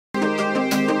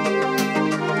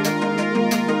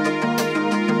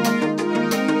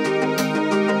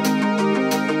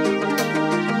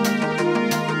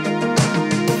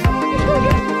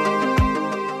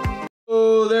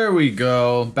we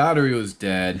go. Battery was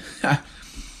dead.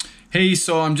 Hey,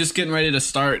 so I'm just getting ready to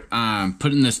start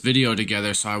putting this video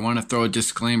together, so I want to throw a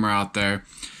disclaimer out there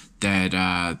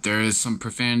that there is some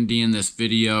profanity in this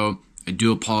video. I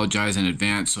do apologize in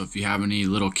advance, so if you have any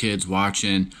little kids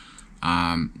watching,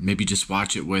 maybe just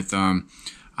watch it with them.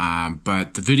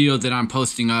 But the video that I'm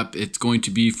posting up, it's going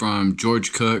to be from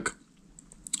George Cook.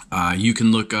 You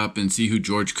can look up and see who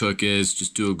George Cook is.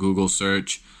 Just do a Google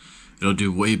search. It'll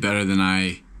do way better than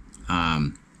I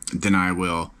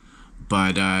will.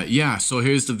 But yeah, so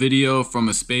here's the video from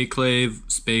a Spey Clave.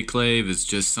 Spey Clave is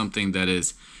just something that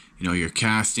is, you know, you're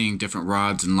casting different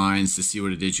rods and lines to see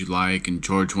what it is you like. And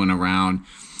George went around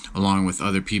along with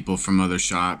other people from other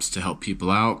shops to help people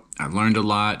out. I learned a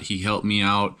lot. He helped me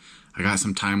out. I got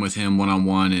some time with him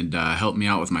one-on-one and helped me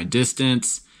out with my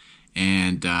distance.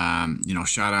 And, you know,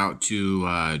 shout out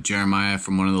to Jeremiah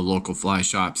from one of the local fly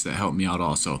shops that helped me out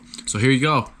also. So here you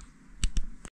go.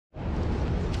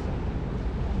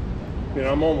 And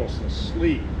I'm almost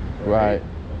asleep. Right.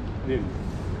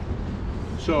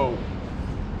 So,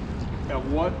 at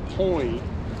what point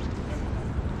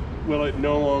will it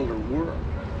no longer work?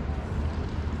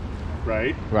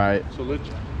 Right? Right. So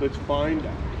let's find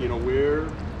out. You know, where.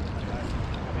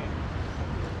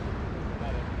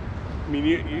 I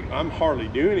mean, I'm hardly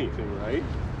doing anything, right?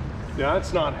 Now,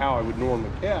 that's not how I would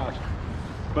normally cast,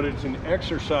 but it's an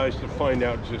exercise to find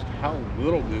out just how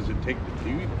little does it take to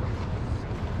do that.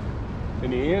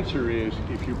 And the answer is,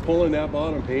 if you're pulling that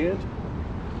bottom hand,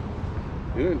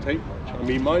 it doesn't take much. I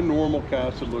mean, my normal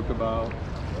cast would look about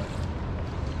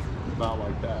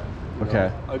like that.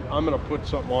 Okay. I'm going to put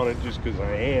something on it just because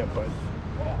I am,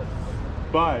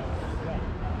 but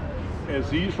as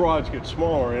these rods get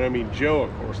smaller, and I mean, Joe,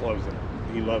 of course, loves them.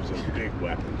 He loves his big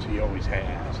weapons. He always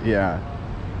has. Yeah.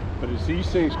 But as these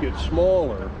things get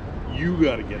smaller, you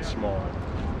got to get smaller.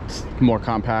 More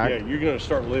compact? Yeah, you're going to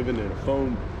start living in a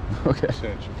phone booth, okay.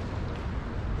 essentially.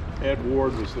 Ed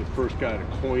Ward was the first guy to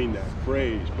coin that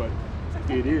phrase, but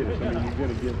it is. I mean, you're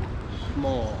going to get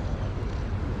small.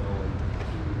 You know,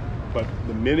 but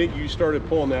the minute you started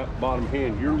pulling that bottom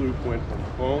hand, your loop went from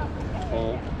boom,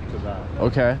 boom to that.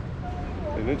 Okay.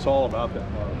 And it's all about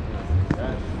that bottom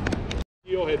hand.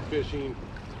 Steelhead fishing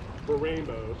for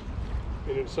rainbows,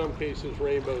 and in some cases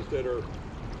rainbows that are,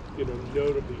 you know,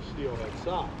 notably steelhead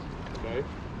size. Okay.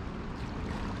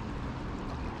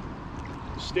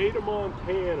 The state of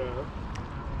Montana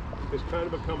has kind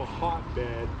of become a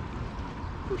hotbed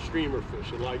for streamer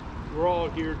fishing. Like, we're all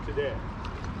here today,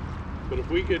 but if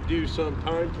we could do some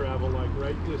time travel, like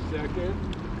right this second,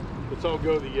 let's all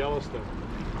go to the Yellowstone.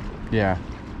 Yeah.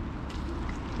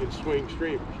 And swing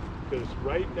streamers, because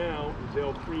right now is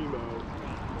El Primo,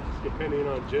 depending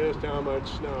on just how much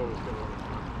snow is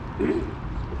going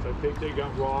on. Because I think they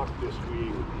got rocked this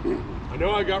week. I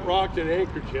know I got rocked in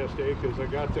Anchorage yesterday because I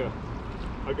got to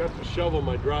shovel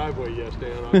my driveway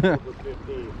yesterday on October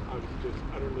 15th. I was just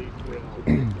utterly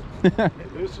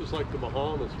thrilled. This is like the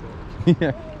Bahamas, folks.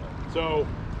 Yeah. So,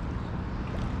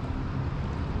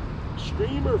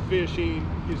 streamer fishing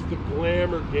is the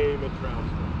glamour game of trout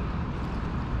fishing.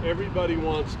 Everybody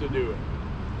wants to do it,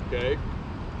 okay?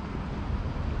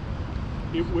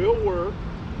 It will work,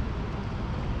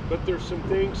 but there's some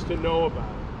things to know about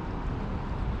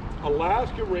it.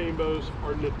 Alaska rainbows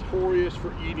are notorious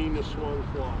for eating the swung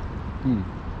fly.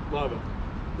 Love it.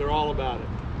 They're all about it.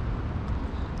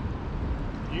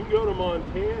 You can go to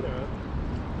Montana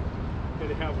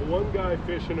and have one guy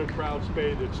fishing a trout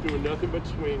spade that's doing nothing but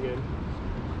swinging,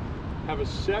 have a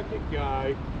second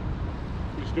guy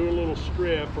who's doing a little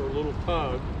strip or a little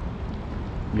tug.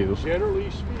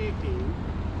 Generally speaking,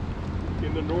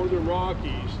 in the northern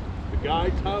Rockies, the guy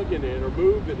tugging it or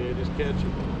moving it is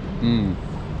catching it.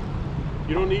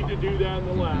 You don't need to do that in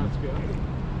Alaska.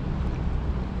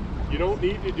 You don't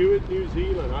need to do it in New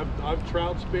Zealand. I've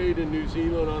trout spayed in New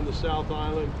Zealand on the South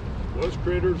Island. Those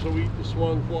critters will eat the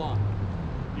swung fly.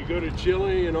 You go to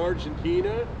Chile and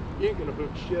Argentina, you ain't gonna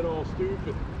hook shit all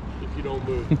stupid if you don't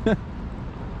move.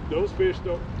 Those fish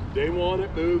they want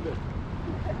it moving,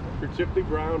 particularly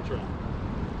brown trout.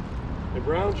 And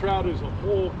brown trout as a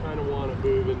whole kind of want it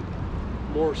moving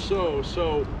more so.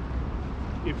 So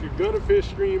if you're gonna fish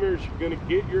streamers, you're gonna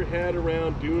get your head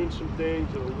around doing some things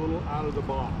that are a little out of the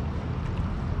box,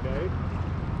 okay?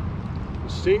 The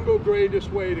single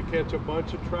greatest way to catch a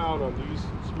bunch of trout on these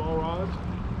small rods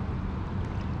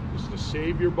is to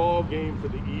save your ball game for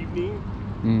the evening.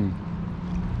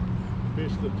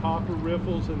 Fish the topper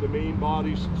riffles and the main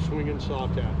bodies swinging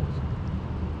soft tackles.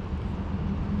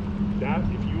 That,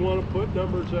 if you want to put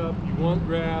numbers up, you want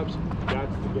grabs,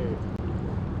 that's the game.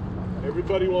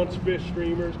 Everybody wants to fish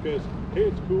streamers because, hey,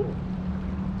 it's cool.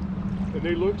 and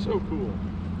they look so cool.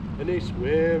 And they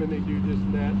swim and they do this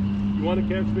and that. You want to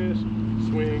catch fish?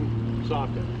 Swing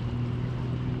soft tackle.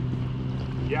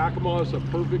 Yakima is a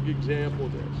perfect example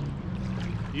of this.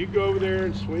 You go over there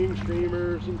and swing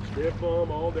streamers and strip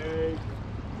them all day,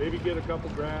 maybe get a couple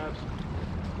grabs.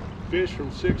 Fish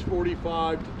from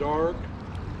 6:45 to dark.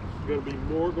 There's going to be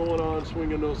more going on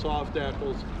swinging those soft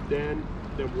tackles than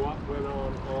what went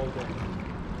on all day.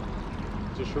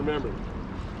 Just remember,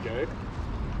 okay?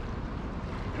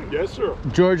 Yes, sir.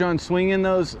 George, on swinging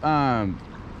those,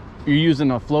 you're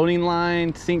using a floating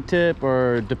line, sink tip,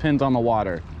 or depends on the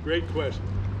water? Great question.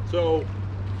 So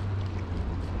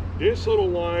this little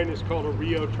line is called a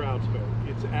Rio trout spey.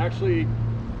 It's actually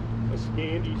a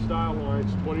Scandi style line.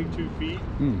 It's 22 feet.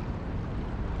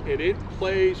 And it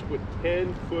plays with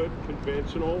 10-foot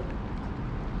conventional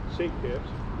sink tips,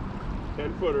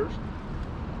 10-footers.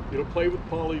 It'll play with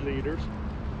poly leaders.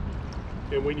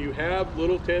 And when you have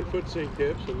little 10-foot sink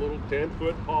tips and little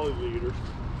 10-foot poly leaders,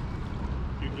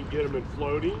 you can get them in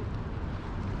floating,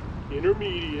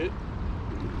 intermediate,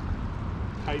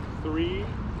 type 3,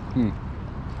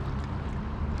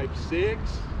 type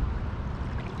 6.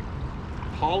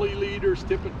 Poly leaders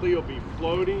typically will be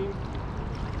floating,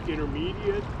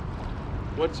 intermediate.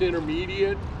 What's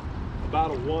intermediate?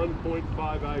 About a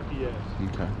 1.5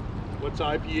 IPS. Okay. What's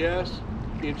IPS?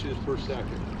 Inches per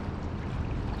second.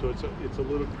 So it's a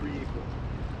little creepy.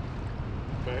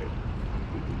 Okay.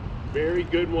 Very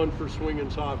good one for swinging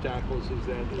soft tackles is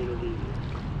that intermediate.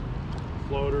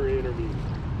 Floater intermediate.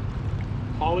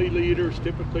 Poly leaders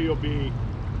typically will be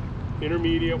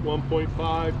intermediate 1.5,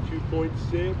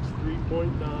 2.6,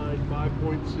 3.9,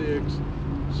 5.6,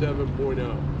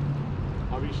 7.0.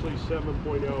 Obviously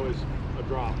 7.0 is a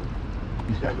drop,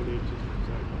 7 inches per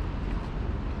second.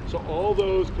 So all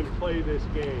those can play this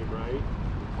game, right?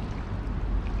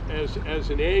 As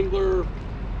an angler,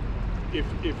 if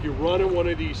you're running one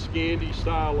of these Scandi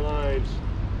style lines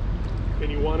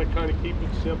and you want to kind of keep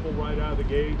it simple right out of the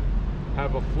gate,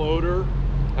 have a floater,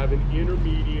 have an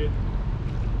intermediate,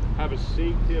 have a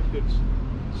sink tip that's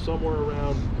somewhere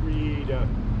around 3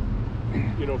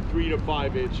 to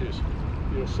 5 inches.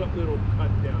 You know, something that'll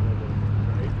cut down a little bit,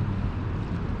 right?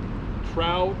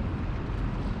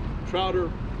 Trout are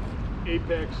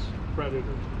apex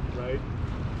predators, right?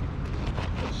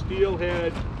 A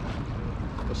steelhead,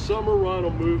 a summer run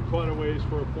will move quite a ways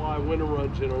for a fly, winter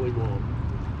run generally won't.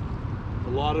 A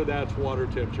lot of that's water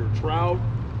temperature. Trout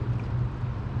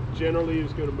generally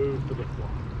is going to move for the fly.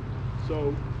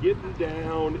 So getting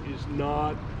down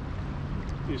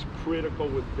is critical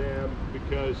with them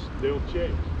because they'll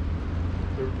chase.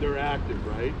 They're active,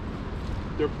 right?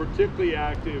 They're particularly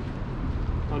active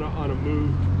on a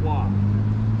moved fly,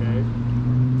 okay?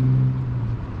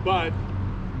 But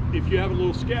if you have a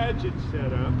little Skagit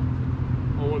set up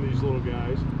on one of these little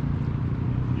guys,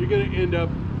 you're going to end up,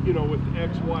 you know, with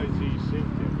XYZ sink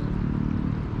tips,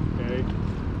 okay?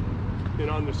 And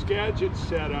on the Skagit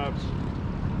setups,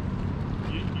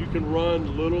 you can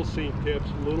run little sink tips,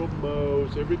 little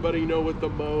mows. Everybody know what the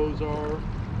mows are?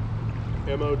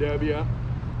 M-O-W?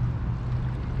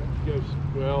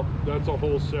 Well, that's a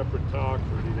whole separate talk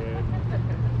for today.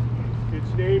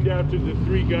 It's named after the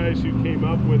 3 guys who came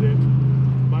up with it.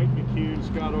 Mike McCune,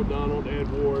 Scott O'Donnell, Ed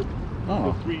Ward.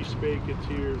 The 3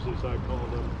 Speyketeers, as I call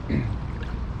them.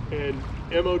 And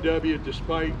M-O-W,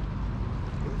 despite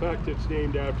the fact it's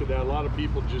named after that, a lot of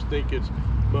people just think it's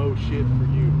Mo shit for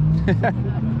you.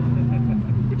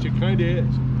 Which it kind of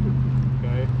is,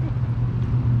 okay?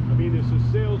 I mean, as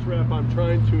a sales rep, I'm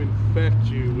trying to infect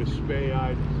you with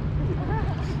Speyitis.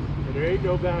 And there ain't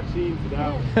no vaccine for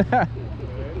that one.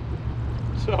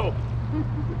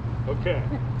 Okay?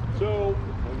 So,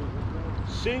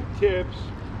 sink tips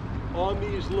on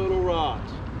these little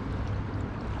rods.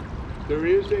 There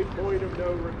is a point of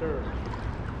no return.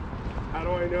 How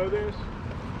do I know this?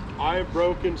 I have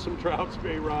broken some trout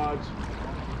spey rods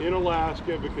in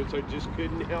Alaska because I just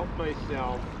couldn't help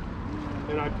myself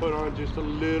and I put on just a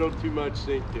little too much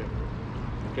sink tip,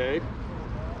 okay?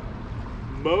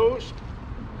 Most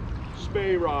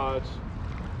spey rods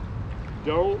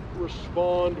don't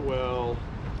respond well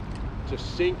to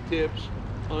sink tips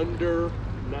under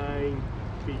 9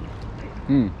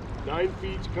 feet. 9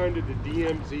 feet's kind of the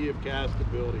DMZ of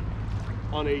castability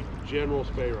on a general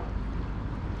spey rod.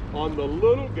 On the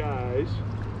little guys,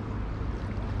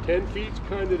 10 feet's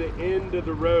kind of the end of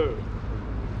the road.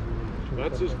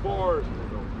 That's as far as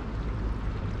we'll go.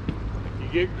 If you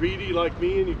get greedy like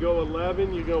me and you go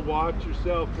 11, you're gonna watch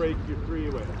yourself break your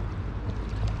 3-way.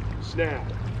 Snap,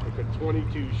 like a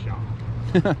 22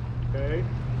 shot, okay?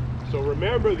 So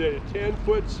remember that a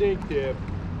 10-foot sink tip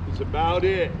is about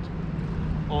it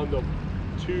on the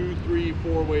 2, 3,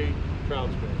 4 weight trout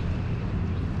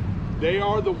spays. They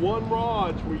are the one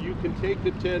rods where you can take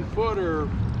the 10 footer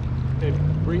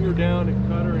and bring her down and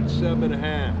cut her at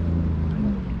 7.5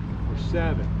 or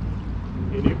 7.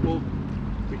 And it will,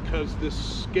 because the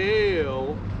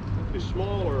scale is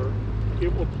smaller,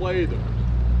 it will play those.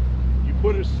 You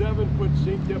put a 7-foot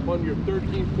sink tip on your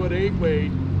 13-foot 8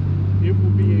 weight, it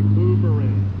will be a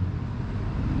boomerang.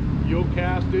 You'll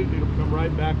cast it, it'll come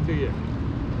right back to you.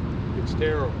 It's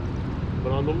terrible.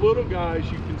 But on the little guys,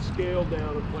 you can scale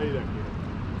down and play that game.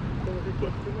 So is it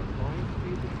just too much line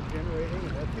speed that's generating, and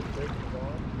that's what breaks the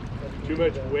ball? Too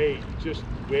much weight, just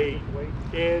weight.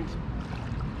 And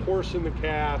horsing the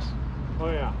cast.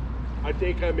 Oh yeah, I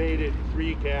think I made it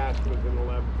 3 casts with an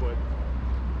 11-foot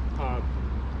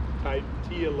type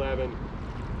T11.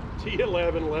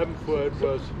 T11, 11-foot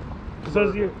was.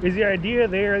 So is the idea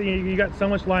there, you got so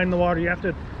much line in the water, you have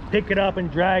to pick it up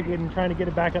and drag it and trying to get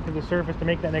it back up to the surface to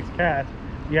make that next cast.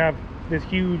 You have this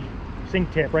huge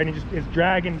sink tip, right? And it's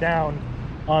dragging down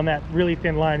on that really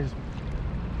thin line,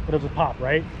 but it's a pop,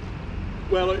 right?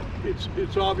 Well,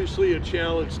 it's obviously a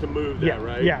challenge to move that, yeah,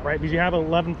 right? Yeah, right, because you have an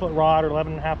 11-foot rod or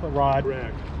 11.5-foot rod.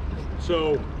 Correct.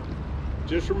 So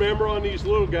just remember on these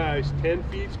little guys, 10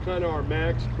 feet's kind of our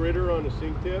max critter on a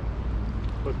sink tip,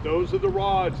 but those are the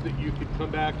rods that you could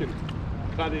come back and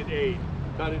cut at 8,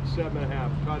 cut at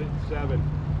 7.5, cut at 7.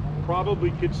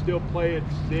 Probably could still play at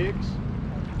 6,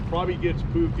 probably gets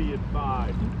poofy at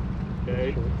 5,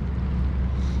 okay?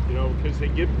 You know, because they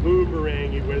get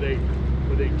boomerangy where they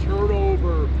turn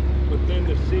over, but then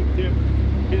the sink tip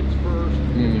hits first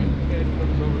and the head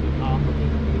comes over the top of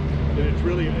it. And it's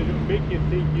really, it'll make you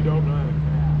think you don't know how to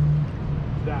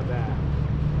cast. It's that bad.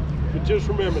 But just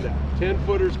remember that.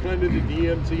 10-footer's kind of the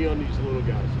DMZ on these little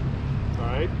guys. All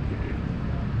right?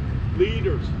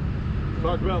 Leaders.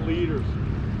 Talk about leaders.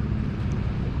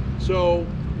 So,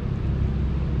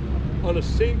 on a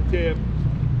sink tip,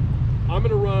 I'm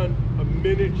gonna run a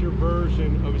miniature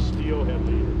version of a steelhead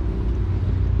leader.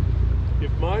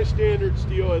 If my standard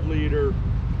steelhead leader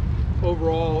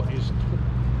overall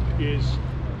is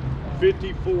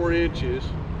 54 inches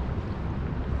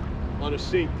on a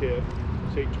sink tip,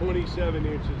 say 27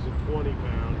 inches at 20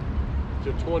 pounds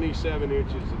to 27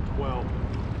 inches at 12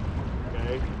 pounds,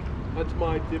 okay? That's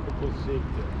my typical sink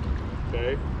tip,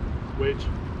 okay? Which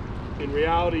in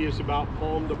reality is about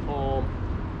palm to palm,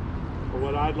 or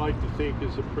what I'd like to think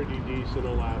is a pretty decent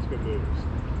Alaska moose,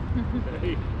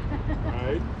 okay?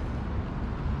 Right?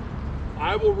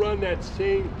 I will run that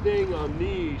same thing on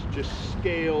these, just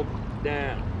scaled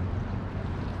down,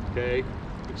 okay?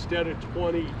 Instead of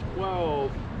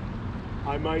 2012,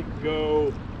 I might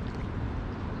go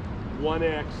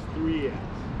 1X, 3X.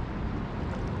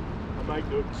 I might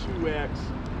go 2X,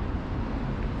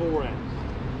 4X,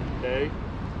 okay?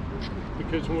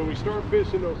 Because when we start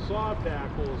fishing those saw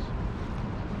tackles,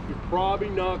 you're probably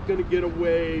not gonna get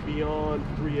away beyond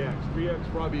 3X.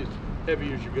 3X probably as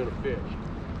heavy as you're gonna fish,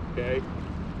 okay?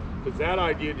 Because that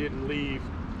idea didn't leave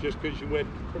just because you went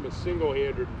from a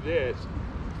single-hander to this.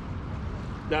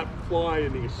 That fly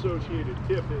and the associated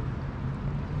tippet,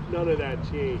 none of that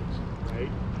changed,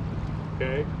 right?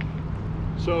 Okay?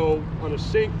 So on a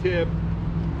sink tip,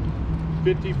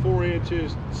 54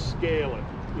 inches, scale it.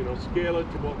 You know, scale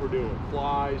it to what we're doing.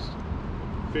 Flies,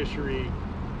 fishery,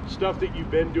 stuff that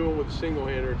you've been doing with a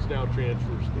single-hander, it's now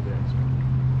transfers to this.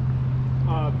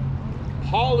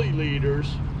 Poly leaders,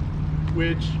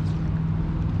 which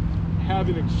have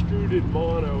an extruded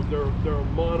mono, they're a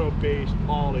mono-based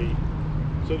poly,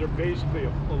 so they're basically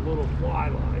a little fly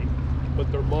line,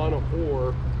 but they're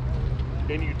mono-4,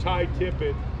 and you tie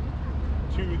tippet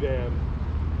to them.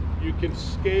 You can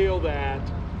scale that.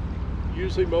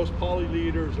 Usually most poly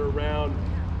leaders are around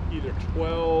either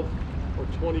 12 or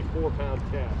 24 pound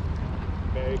test,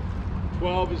 okay?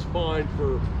 12 is fine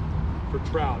for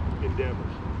trout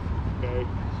endeavors, okay?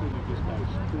 So you just have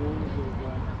strings of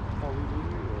poly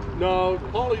leader? No,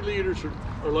 poly leaders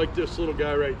are like this little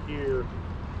guy right here.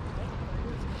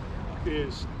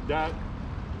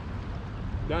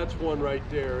 That's one right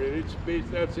there, and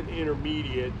that's an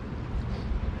intermediate.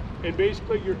 And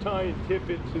basically you're tying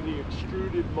tippet to the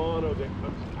extruded mono that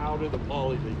comes out of the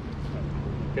poly leader,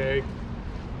 okay?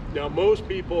 Now most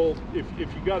people, if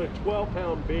you got a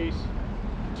 12-pound base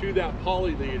to that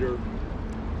poly leader,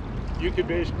 you could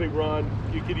basically run,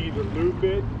 you could either loop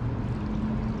it,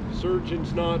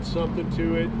 surgeon's knot something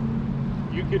to it,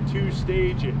 you could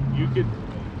two-stage it.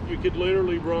 You could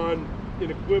literally run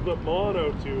an equivalent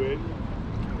mono to it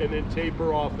and then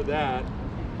taper off of that.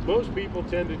 Most people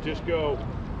tend to just go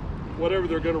whatever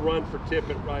they're going to run for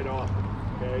tippet right off,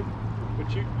 okay?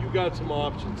 But you got some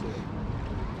options there.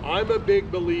 I'm a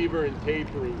big believer in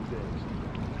tapering things.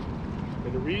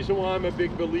 And the reason why I'm a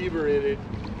big believer in it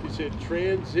is that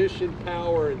transition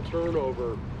power and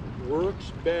turnover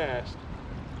works best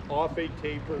off a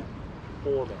tapered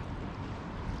format.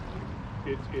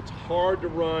 It's hard to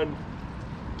run,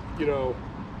 you know,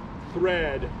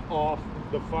 thread off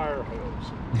the fire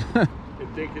hose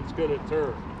and think it's going to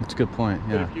turn. That's a good point,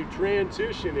 yeah. But if you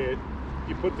transition it,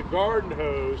 you put the garden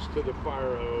hose to the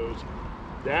fire hose,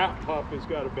 that pup has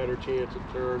got a better chance of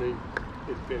turning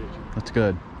and finishing. That's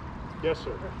good. Yes,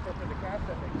 sir. So for the cast,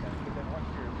 that makes sense, but then once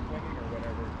you're swinging or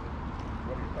whatever,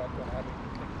 what are your thoughts on having to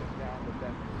sink this down, but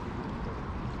then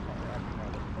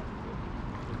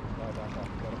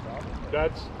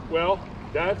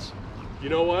That's, you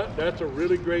know what? That's a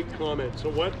really great comment. So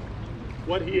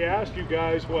what he asked you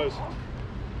guys was,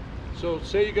 so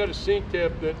say you got a sink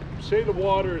tip that, say the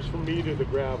water is from me to the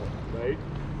gravel, right?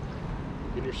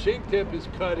 And your sink tip is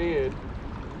cut in,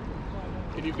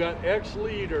 and you've got X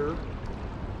liter,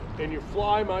 and your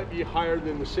fly might be higher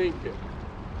than the sink tip.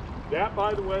 That,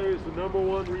 by the way, is the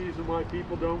 #1 reason why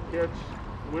people don't catch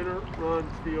winter run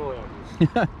steelhead.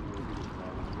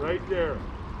 Right there.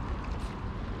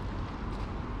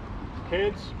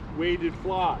 Hence, weighted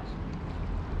flies,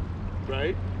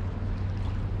 right?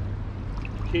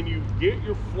 Can you get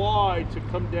your fly to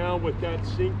come down with that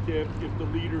sink tip if the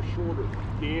leader's shorter?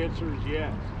 The answer is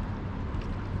yes.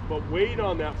 But weight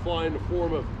on that fly in the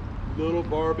form of little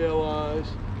barbell eyes,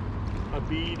 a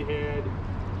bead head,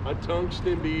 a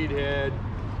tungsten bead head,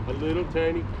 a little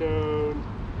tiny cone,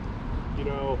 you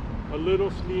know, a little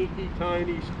sneaky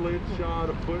tiny split shot,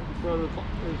 a foot in front of the,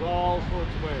 there's all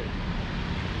sorts of ways,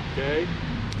 okay?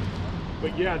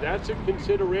 But yeah, that's a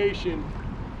consideration.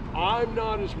 I'm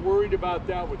not as worried about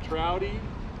that with trouty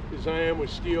as I am with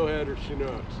steelhead or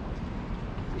chinooks.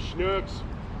 With chinooks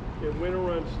and winter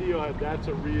run steelhead, that's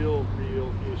a real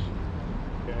issue,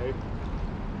 okay?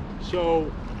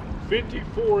 So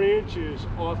 54 inches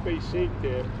off a sink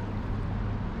tip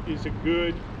is a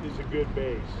good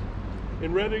base.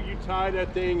 And whether you tie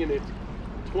that thing and it's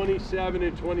 27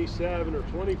 and 27 or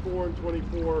 24 and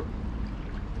 24,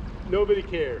 nobody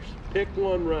cares. Pick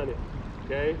one, run it,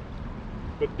 okay?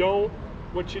 But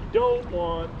what you don't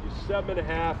want is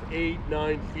 7.5, 8,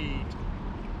 9 feet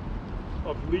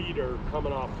of leader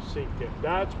coming off the sink tip.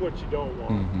 That's what you don't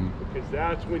want, because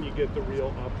that's when you get the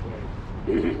real upwind,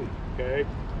 okay?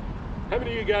 How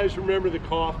many of you guys remember the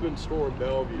Kaufman store in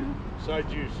Bellevue?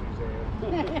 Besides you, Suzanne.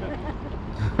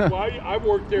 Well, I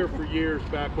worked there for years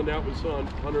back when that was on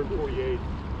 148.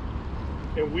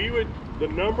 And we would, the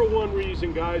 #1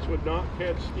 reason guys would not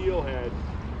catch steelhead,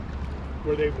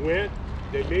 where they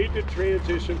made the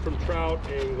transition from trout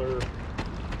angler,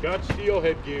 got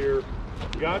steelhead gear,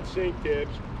 got sink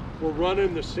tips, were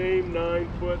running the same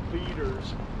 9-foot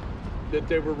leaders that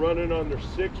they were running on their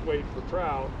 6-weight for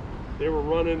trout. They were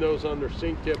running those on their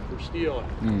sink tip for steelhead.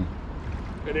 And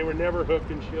they were never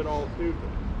hooking shit all stupid.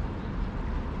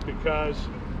 Because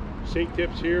sink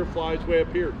tips here, flies way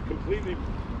up here, completely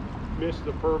missed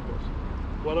the purpose.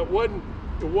 Well, it wasn't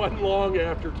long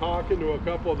after talking to a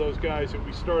couple of those guys that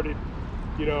we started,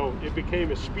 you know, it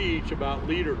became a speech about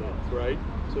leader length, right?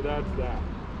 So that's that,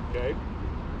 okay?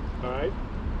 All right?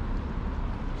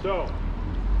 So,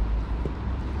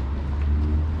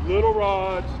 little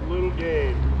rods, little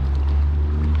game.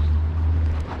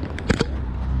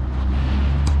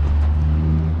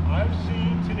 I've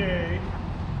seen today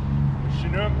a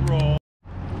Chinook roll,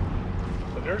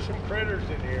 but there's some critters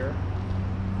in here,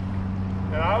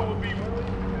 and I will be willing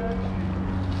to bet you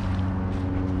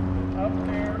up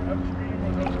there, upstream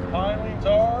where those pilings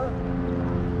are,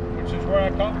 which is where I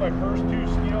caught my first 2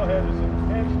 steelhead as a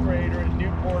 10th grader in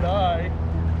Newport I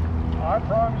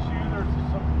promise you there's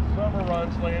some summer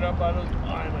runs laying up by those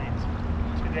pilings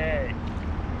today.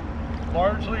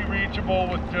 Largely reachable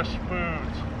with just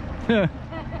spoons.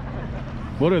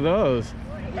 What are those?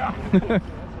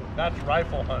 That's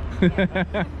rifle hunting.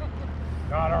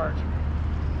 Not archery.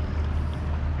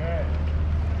 Okay.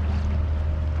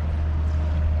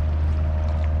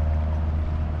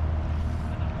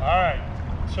 All right.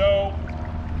 So,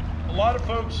 a lot of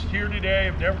folks here today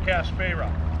have never cast spey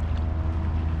rod.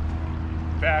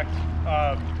 In fact,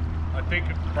 I think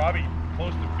it's probably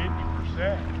close to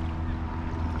 50%.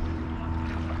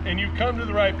 And you come to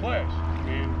the right place. I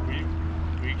mean,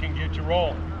 we can get you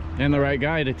rolling. And the right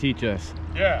guy to teach us.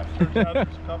 Yeah, turns out there's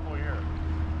a couple here.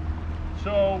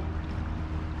 So,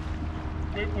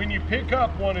 when you pick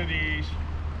up one of these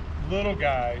little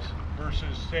guys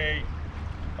versus, say,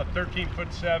 a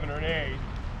 13'7" or an 8,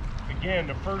 again,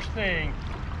 the first thing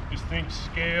is think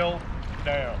scale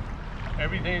down.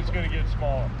 Everything's going to get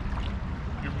smaller.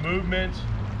 Your movements,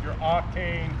 your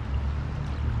octane,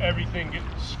 everything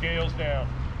scales down.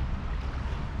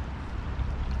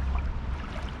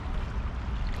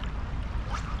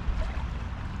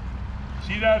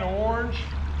 See that orange?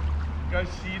 You guys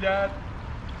see that?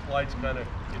 This light's kind of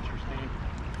interesting.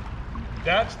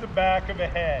 That's the back of a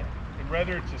head. And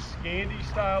whether it's a Scandi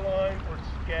style line or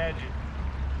Skagit,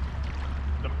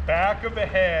 the back of a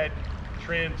head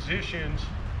transitions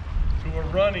to a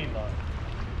running line.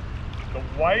 The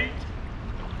white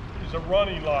is a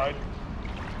running line.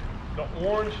 The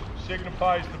orange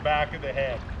signifies the back of the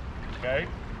head, okay?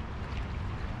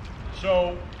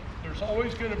 So there's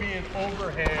always going to be an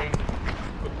overhang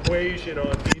equation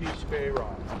on any spey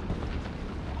rod.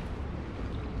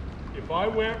 If I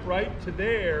went right to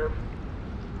there,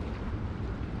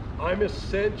 I'm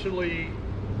essentially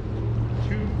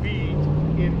 2 feet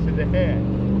into the head,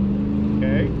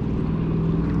 okay?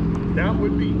 That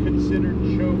would be considered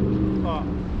choked up.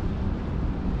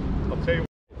 I'll tell you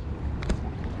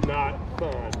what, not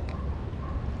fun.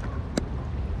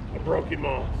 I broke him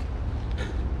off.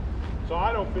 So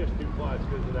I don't fish 2 flies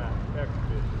because of that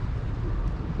exhibition.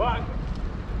 But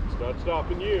it's not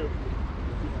stopping you.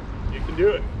 You can do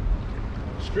it.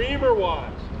 Streamer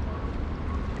wise,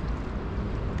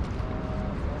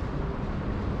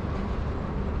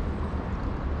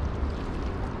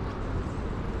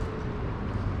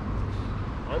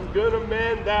 I'm gonna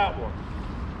mend that one.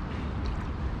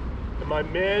 And my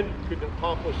mend could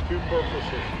accomplish 2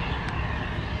 purposes.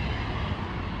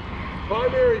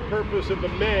 Primary purpose of the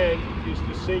mend is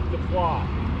to sink the fly.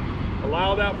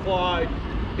 Allow that fly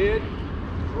hit,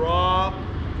 drop.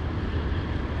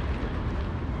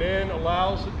 Mend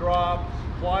allows the drop,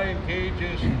 fly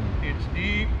engages, it's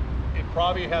deep, it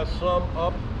probably has some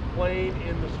up plane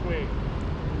in the swing,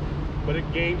 but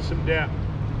it gains some depth.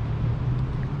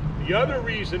 The other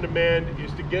reason to mend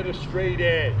is to get a straight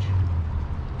edge.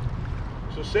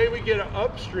 So say we get an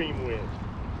upstream wind.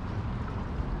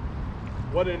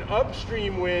 What an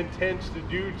upstream wind tends to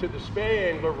do to the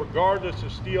spey angler, regardless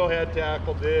of steelhead,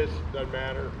 tackle, this, doesn't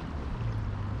matter.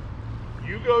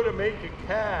 You go to make a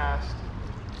cast,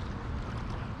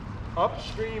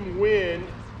 upstream wind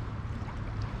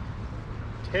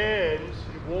tends,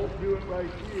 it won't do it right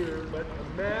here, but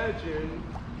imagine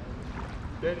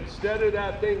that instead of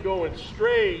that thing going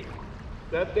straight,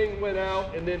 that thing went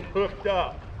out and then hooked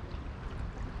up.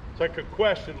 It's like a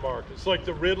question mark. It's like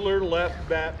the Riddler left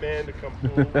Batman to come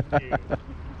home with you.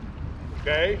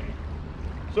 Okay?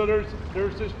 So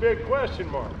there's this big question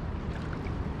mark.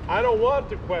 I don't want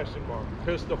the question mark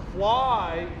because the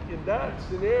fly in that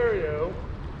scenario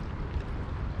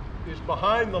is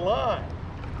behind the line.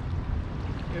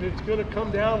 And it's going to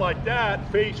come down like that,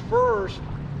 face first,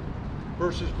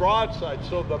 versus broadside.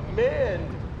 So the mend,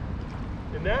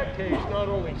 in that case, not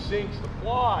only sinks the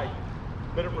fly,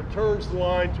 but it returns the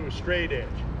line to a straight edge.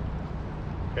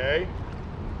 Okay?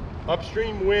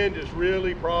 Upstream wind is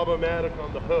really problematic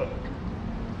on the hook.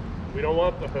 We don't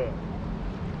want the hook.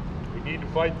 We need to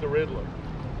fight the Riddler.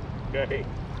 Okay?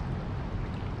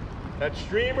 That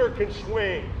streamer can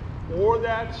swing, or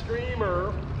that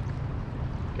streamer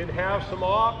can have some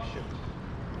options.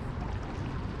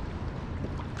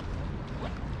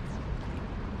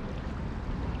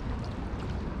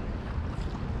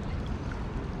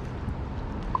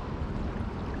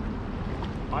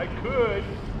 I could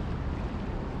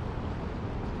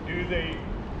do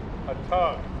a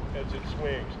tug as it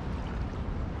swings.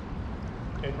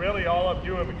 And really all I'm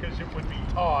doing, because it would be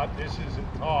taut, this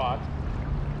isn't taut,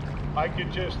 I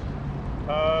could just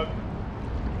tug,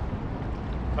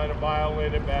 kind of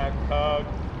violin it back, tug.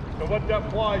 And what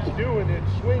that fly's doing,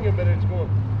 it's swinging, but it's going.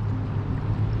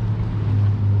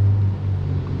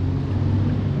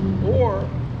 Or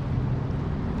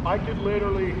I could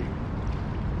literally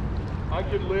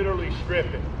strip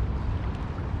it.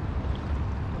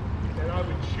 And I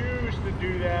would choose to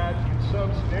do that in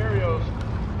some scenarios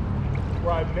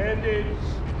where I mended, it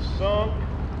sunk,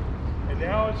 and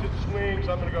now as it swings,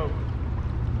 I'm gonna go.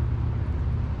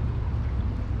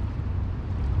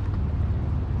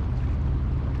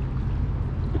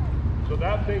 So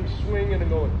that thing's swinging and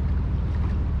going.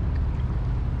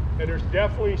 And there's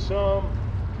definitely some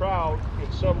trout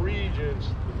in some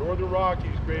regions, the Northern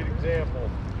Rockies, great example,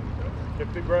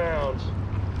 the grounds,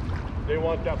 they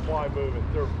want that fly moving.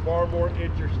 They're far more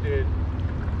interested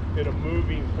in a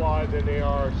moving fly than they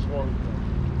are a swung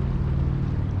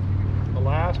fly.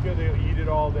 Alaska, they'll eat it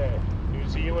all day. New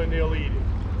Zealand, they'll eat it.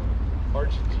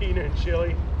 Argentina and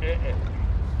Chile,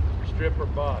 strip or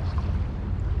bust.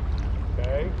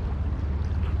 Okay?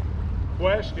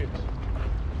 Questions?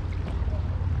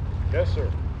 Yes, sir.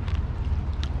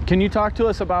 Can you talk to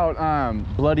us about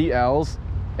bloody L's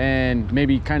and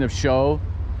maybe kind of show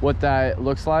what that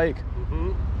looks like?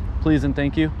 Mm-hmm. Please and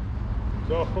thank you.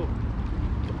 So,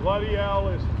 the bloody L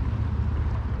is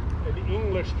an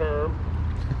English term.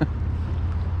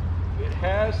 It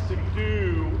has to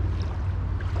do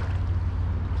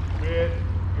with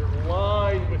your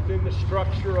line within the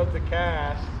structure of the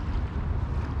cast.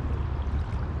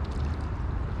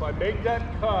 If I make that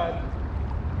cut,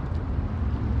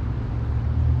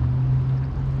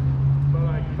 but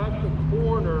I cut the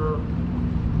corner,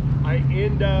 I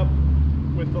end up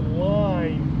with a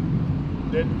line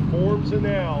that forms an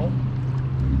L,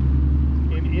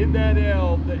 and in that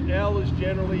L, the L is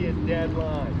generally a dead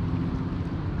line.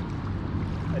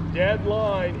 A dead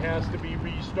line has to be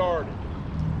restarted.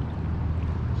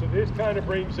 So this kind of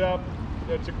brings up,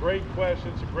 that's a great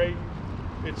question,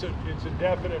 it's a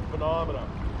definite phenomenon,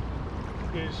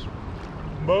 is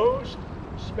most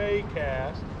Spey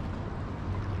casts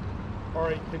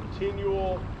are a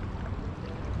continual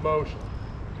motion,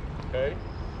 okay?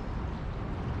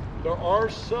 There are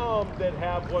some that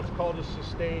have what's called a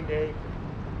sustained anchor,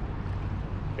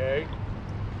 okay?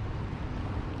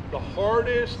 The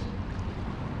hardest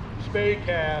Spey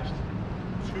cast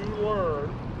to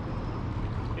learn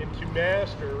and to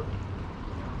master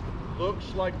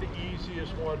looks like the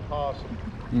easiest one possible.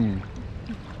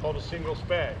 It's called a single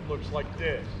Spey. Looks like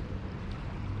this.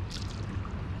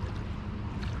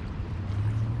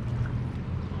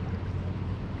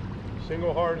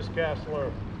 Single hardest cast to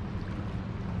learn.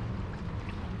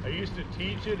 I used to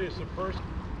teach it as the first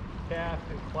cast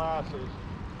in classes.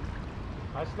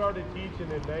 I started teaching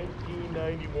in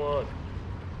 1991.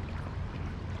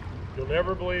 You'll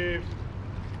never believe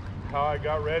how I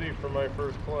got ready for my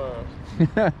first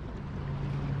class.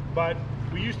 But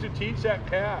we used to teach that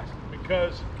cast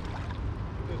because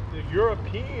the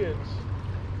Europeans,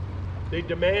 they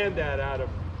demand that out of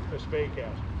a Spey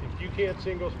cast. If you can't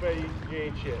single Spey, you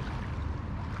ain't shit.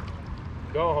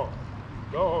 Go home.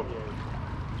 Go home,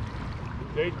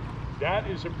 Yankees. That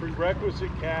is a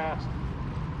prerequisite cast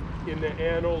in the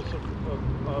annals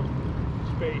of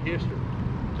Spey history.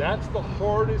 That's the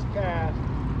hardest cast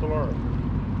to learn.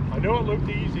 I know it looked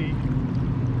easy.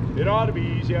 It ought to be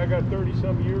easy. I got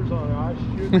 30-some years on it. I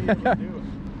should be able to do it.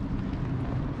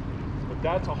 But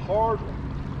that's a hard one.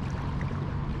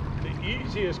 The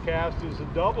easiest cast is a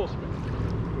double Spey,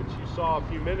 which you saw a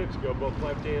few minutes ago, both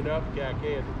left hand up,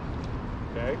 cack-handed.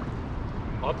 Okay?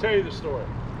 I'll tell you the story.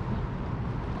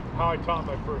 How I taught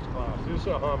my first class. This is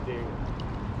a humdinger.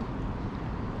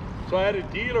 So I had a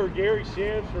dealer, Gary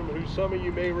Sandstrom, who some of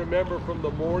you may remember from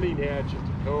the morning hatch at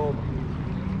Tacoma.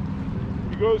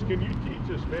 He goes, "Can you teach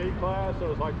a Spey class?" I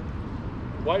was like,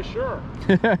 "Why, sure."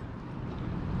 I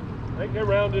think I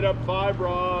rounded up 5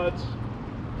 rods.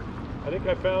 I think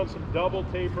I found some double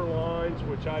taper lines,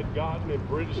 which I'd gotten in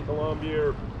British Columbia,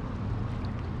 or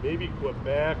maybe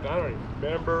Quebec, I don't even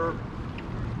remember.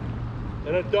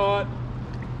 And I thought,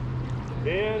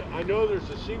 man, I know there's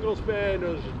a single Spey, I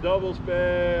know there's a double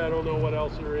Spey, I don't know what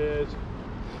else there is.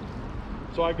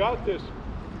 So I got this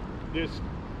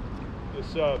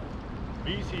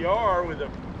VCR with a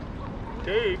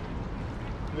tape,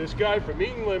 and this guy from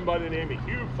England by the name of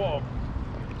Hugh Falk.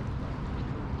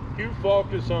 Hugh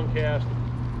Falk is on casting.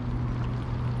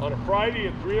 On a Friday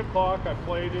at 3 o'clock, I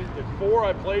played it. At 4,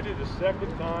 I played it a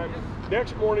second time.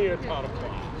 Next morning, I taught a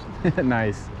class.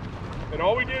 Nice. And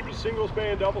all we did was single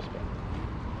Spey and double Spey.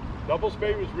 Double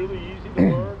Spey was really easy to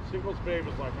learn. Single Spey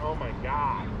was like, oh my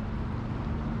God.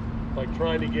 Like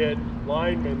trying to get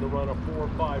linemen to run a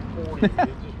 4.540.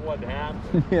 It just wasn't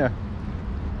happening. Yeah.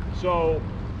 So,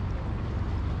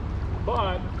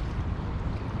 but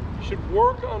you should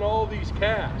work on all these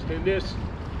casts. And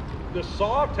the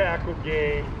saw tackle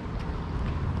game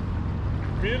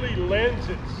really lends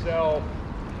itself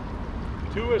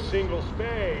to a single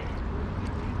Spey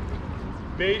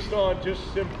based on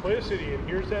just simplicity. And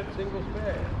here's that single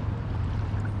Spey.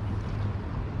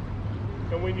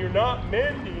 And when you're not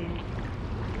mending,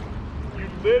 you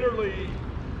literally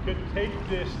could take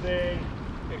this thing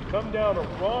and come down a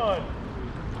run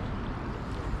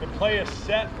and play a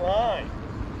set line.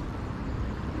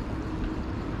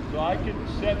 So I could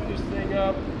set this thing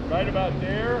up right about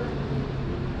there,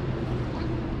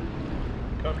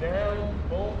 come down,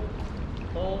 bolt,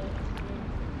 bolt,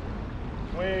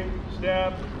 swing,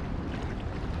 step.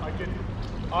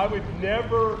 I would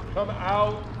never come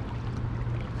out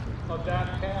of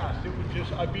that cast. It would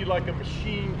just, I'd be like a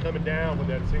machine coming down with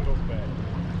that single Spey.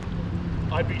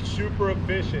 I'd be super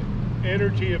efficient,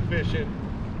 energy efficient,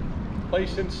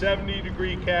 placing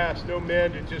 70-degree cast, no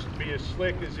mend, it just be as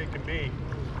slick as it can be.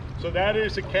 So that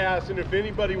is a cast, and if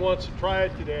anybody wants to try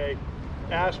it today,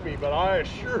 ask me, but I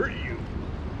assure you,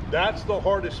 That's the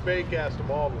hardest spey cast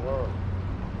of all to learn.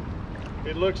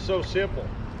 It looks so simple.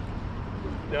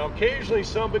 Now, occasionally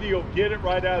somebody will get it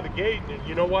right out of the gate, and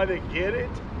you know why they get it?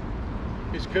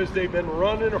 It's because they've been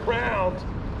running around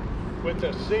with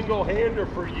a single hander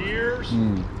for years,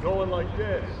 going like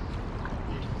this.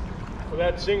 Well,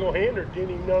 that single hander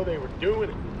didn't even know they were doing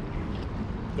it.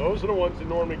 Those are the ones that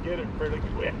normally get it fairly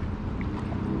quick,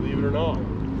 believe it or not.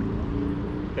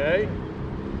 Okay?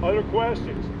 Other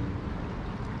questions?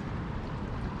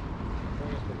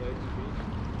 Pointers for lakes or beach?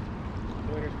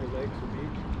 Pointers for lakes or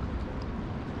beach?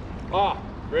 Ah,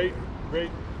 great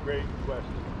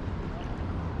question.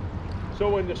 So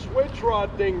when the switch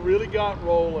rod thing really got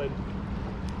rolling,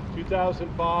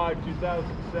 2005,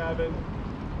 2007,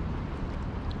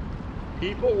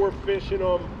 people were fishing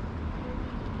them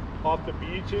off the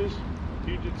beaches,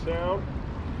 Puget Sound,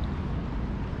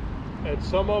 and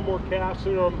some of them were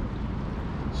casting them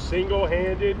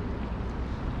single-handed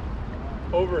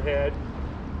overhead.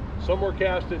 Some were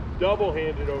casting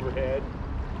double-handed overhead.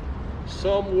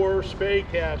 Some were spey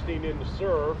casting in the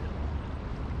surf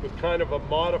with kind of a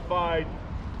modified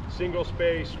single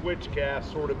spey switch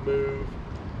cast sort of move.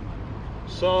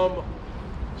 Some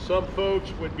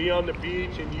folks would be on the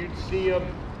beach and you'd see them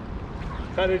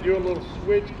kind of do a little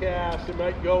switch cast. It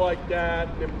might go like that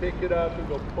and then pick it up and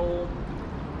go boom,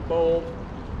 boom,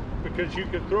 because you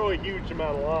could throw a huge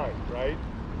amount of line, right?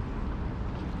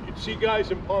 You'd see guys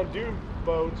in pontoon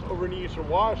boats over in eastern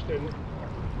Washington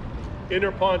in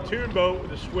their pontoon boat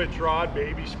with a switch rod,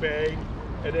 baby spey,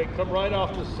 and they come right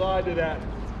off the side of that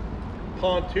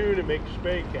pontoon and make a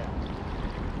spey cast.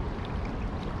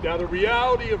 Now the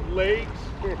reality of lakes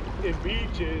and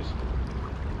beaches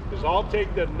is I'll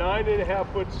take the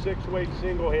 9.5 foot 6-weight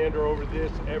single hander over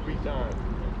this every time.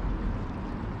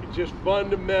 It just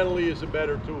fundamentally is a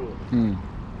better tool.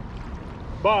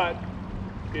 But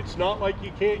it's not like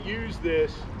you can't use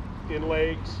this in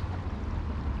lakes.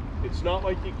 It's not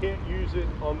like you can't use it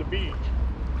on the beach.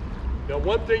 Now,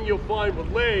 one thing you'll find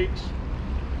with lakes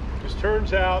is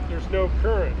turns out there's no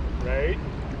current, right?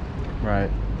 Right.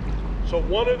 So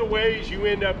one of the ways you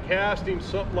end up casting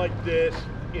something like this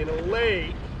in a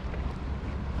lake,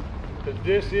 because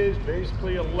this is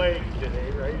basically a lake today,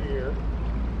 right here,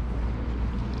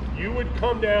 you would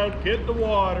come down, get the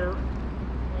water,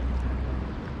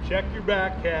 check your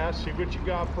back cast, see what you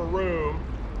got for room,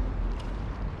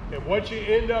 and what you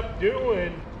end up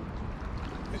doing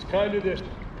is kind of this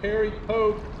parry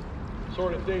poke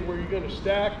sort of thing where you're going to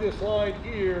stack this line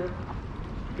here,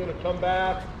 you're going to come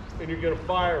back, and you're going to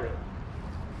fire it.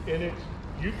 And it's,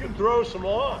 you can throw some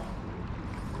on,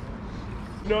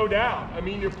 no doubt. I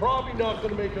mean, you're probably not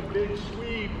going to make a big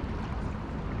sweep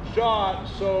shot,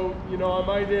 so, you know, I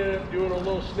might end up doing a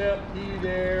little snap key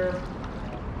there,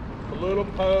 a little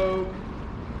poke,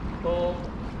 boom,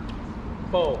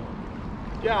 boom.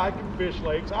 Yeah, I can fish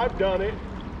lakes. I've done it.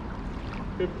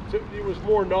 It was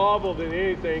more novel than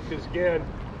anything because, again,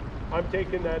 I'm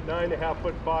taking that 9.5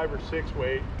 foot 5 or 6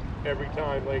 weight every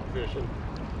time lake fishing.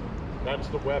 That's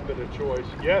the weapon of choice.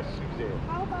 Yes, Suzanne.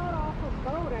 How about off a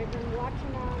boat? I've been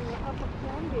watching on the Upper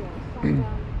Columbia, some of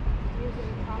them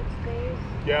using trout space.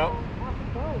 Yeah. Off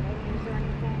a boat. I mean, is there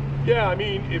anything? Yeah, I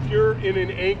mean, if you're in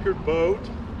an anchored boat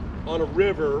on a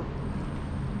river,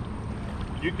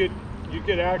 you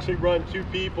could actually run 2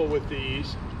 people with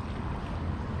these.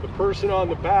 The person on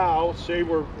the bow, say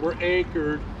we're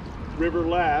anchored river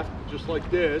left, just like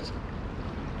this.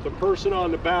 The person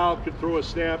on the bow could throw a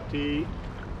snap tee.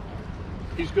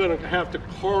 He's going to have to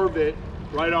carve it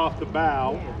right off the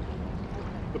bow. Yeah.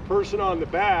 The person on the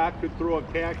back could throw a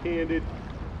cack-handed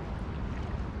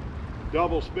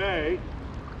double spey.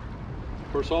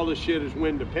 Of course, all this shit is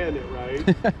wind dependent,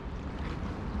 right?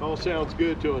 All sounds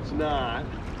good till it's not.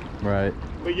 Right.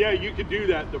 But yeah, you could do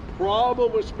that. The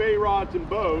problem with spey rods and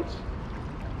boats,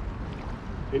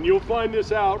 and you'll find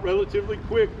this out relatively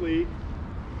quickly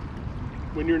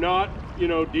when you're not, you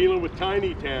know, dealing with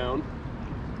tiny town.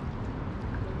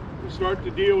 You start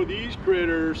to deal with these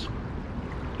critters,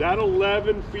 that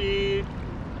 11 feet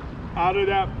out of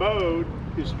that boat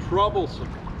is troublesome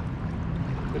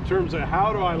in terms of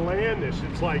how do I land this.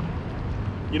 It's like,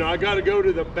 you know, I got to go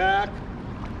to the back,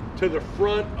 to the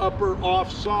front upper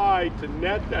offside to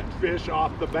net that fish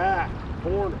off the back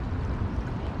corner.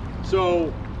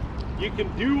 So you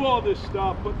can do all this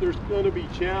stuff, but there's going to be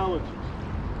challenges.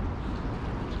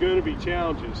 There's going to be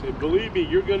challenges. And believe me,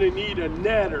 you're going to need a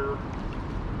netter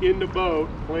in the boat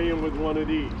playing with one of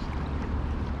these.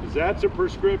 Because that's a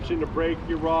prescription to break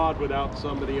your rod without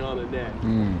somebody on a net.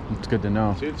 It's good to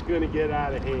know. So it's going to get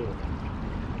out of hand.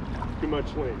 Too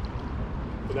much length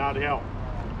without help.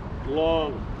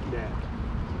 Long net.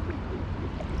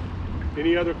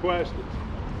 Any other questions?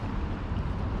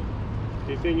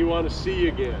 Anything you want to see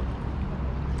again?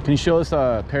 Can you show us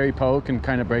a Perry poke and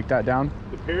kind of break that down?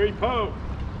 The Perry poke.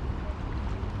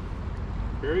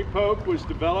 Perry poke was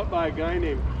developed by a guy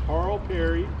named Carl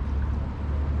Perry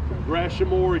from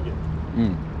Gresham, Oregon.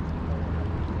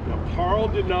 Now, Carl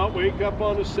did not wake up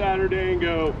on a Saturday and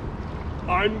go,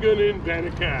 I'm going to invent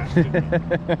a cast.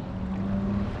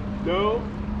 No,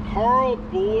 Carl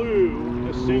blew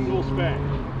a single spec.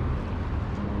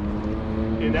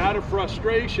 And out of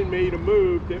frustration made a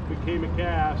move that became a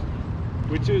cast,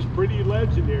 which is pretty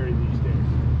legendary these days.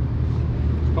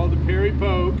 It's called the Perry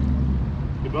poke,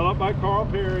 developed by Carl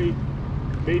Perry,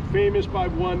 made famous by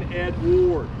one Ed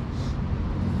Ward.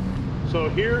 So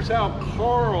here's how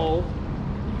Carl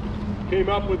came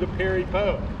up with the Perry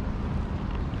poke.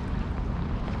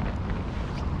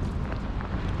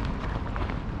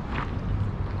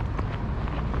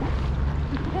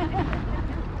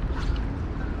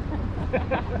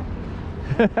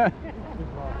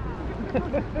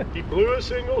 He blew a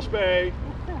single spay,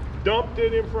 dumped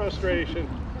it in frustration,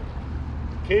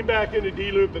 came back into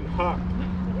D-loop and hucked.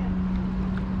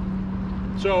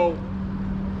 So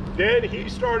then he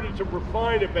started to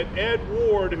refine it, but Ed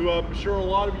Ward, who I'm sure a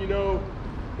lot of you know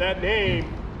that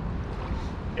name,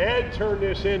 Ed turned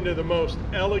this into the most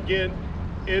elegant,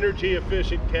 energy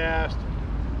efficient cast.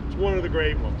 It's one of the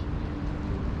great ones.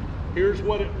 Here's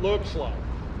what it looks like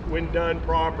when done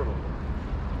properly.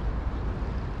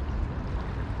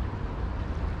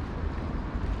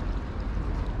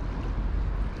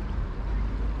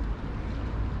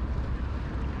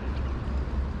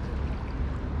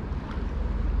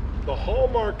 The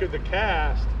hallmark of the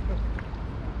cast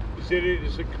is that it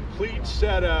is a complete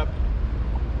setup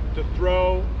to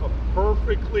throw a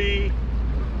perfectly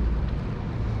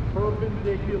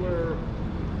perpendicular,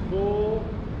 full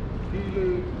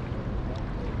D-loop,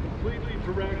 completely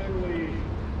directionally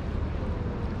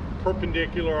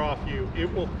perpendicular off you.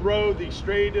 It will throw the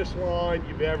straightest line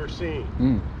you've ever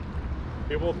seen.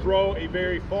 It will throw a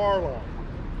very far line.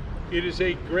 It is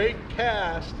a great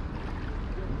cast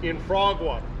in frog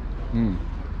water.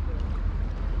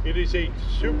 It is a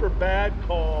super bad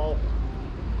call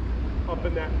up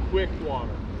in that quick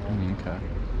water.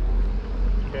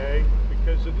 Okay,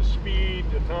 because of the speed,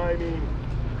 the timing.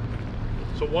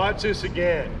 So watch this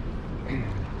again.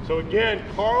 So again,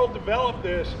 Carl developed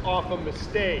this off a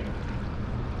mistake.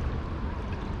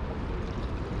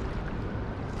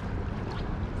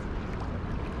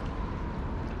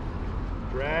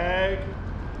 Drag,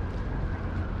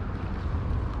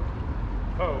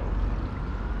 poke,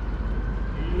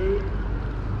 D-loop,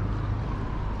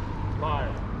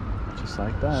 fire. Just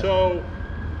like that. So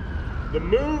the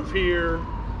move here,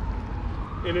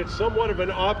 and it's somewhat of an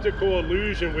optical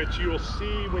illusion, which you'll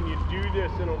see when you do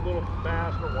this in a little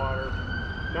faster water,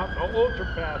 not ultra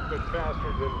fast, but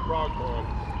faster than frog pond,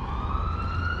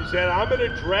 is that I'm going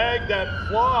to drag that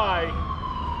fly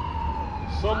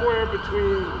somewhere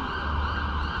between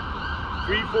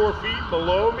 3-4 feet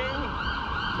below me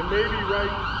to maybe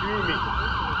right through me.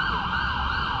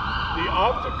 The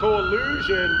optical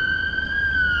illusion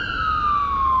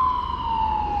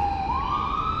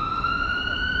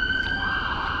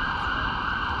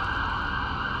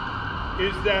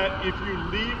is that if you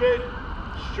leave it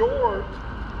short,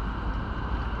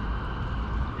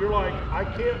 you're like, I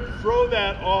can't throw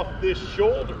that off this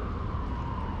shoulder.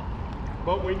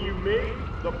 But when you make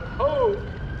the poke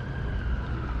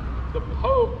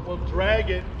will drag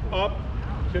it up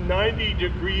to 90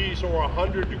 degrees or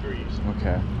 100 degrees.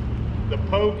 Okay. The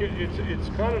poke, it's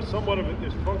kind of somewhat of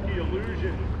this funky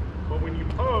illusion, but when you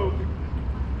poke,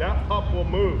 that pup will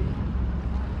move.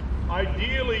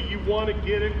 Ideally, you want to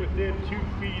get it within 2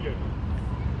 feet of it.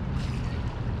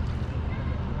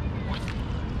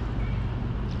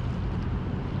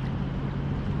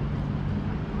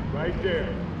 Right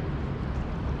there.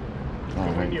 So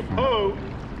when you poke,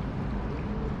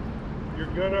 you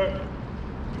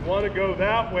want to go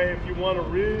that way if you want to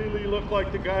really look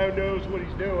like the guy who knows what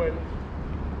he's doing.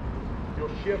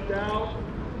 You'll shift out,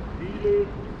 D-loop,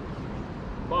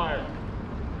 fire.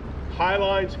 High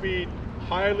line speed,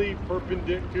 highly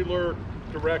perpendicular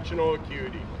directional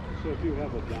acuity. So if you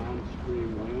have a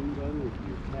downstream wind, then if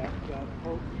you tap that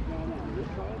poke down on this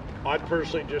side? I'd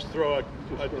personally just throw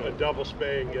a double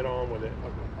spay and get on with it.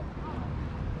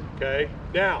 Okay,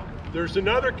 now there's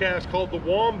another cast called the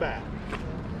Wombat.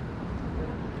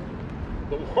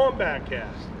 The Wombat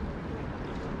cast.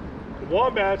 The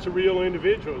Wombat's a real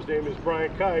individual. His name is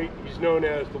Brian Kite. He's known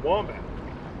as the Wombat.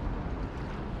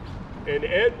 And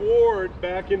Ed Ward,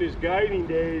 back in his guiding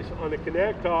days on the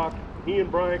Connect Talk, he and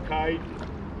Brian Kite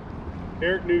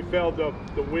Eric Neufeld,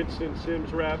 the Winston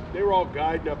Sims rep, they were all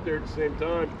guiding up there at the same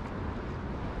time.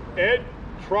 Ed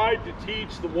tried to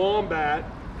teach the Wombat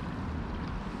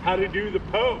how to do the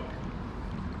poke.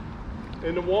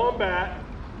 And the Wombat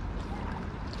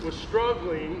was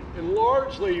struggling, and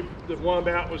largely the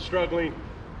Wombat was struggling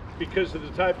because of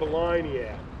the type of line he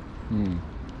had.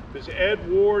 Because Ed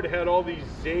Ward had all these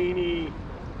zany,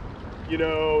 you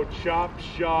know, chop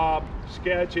shop,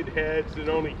 sketched heads that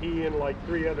only he and like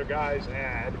 3 other guys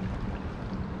had.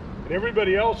 And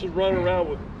everybody else was running around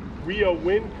with Rio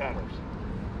wind cutters,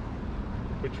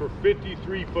 which were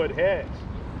 53-foot heads,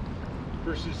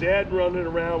 versus Ed running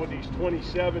around with these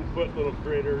 27-foot little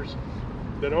critters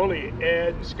that only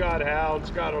Ed and Scott Howe and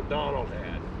Scott O'Donnell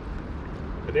had.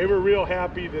 And they were real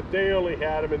happy that they only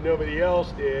had them and nobody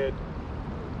else did.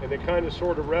 And they kind of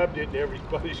sort of rubbed it in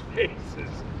everybody's faces.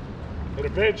 And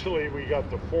eventually we got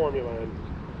the formula and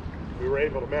we were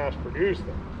able to mass produce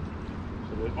them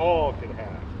so that all could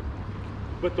have.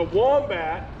 But the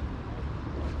Wombat,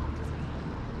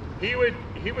 he would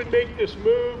make this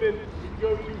move and it'd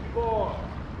go too far.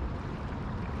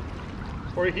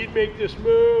 Or he'd make this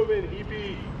move and he'd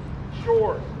be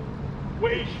short,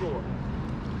 way short.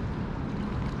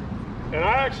 And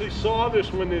I actually saw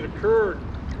this when it occurred.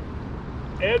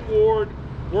 Ed Ward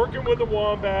working with the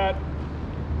Wombat.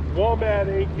 Wombat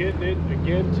ain't getting it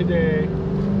again today.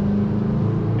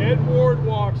 Ed Ward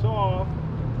walks off.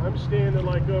 I'm standing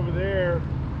like over there,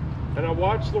 and I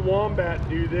watch the Wombat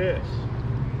do this.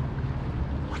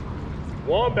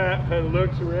 Wombat kind of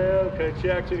looks around, kind of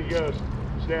checks, and he goes,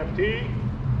 snap T,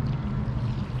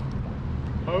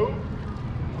 hope,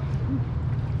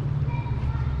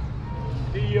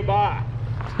 see you bye.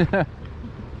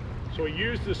 So he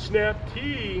used the snap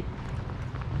T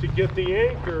to get the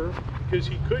anchor because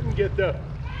he couldn't get the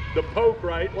poke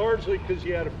right, largely because he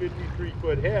had a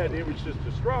 53-foot head. It was just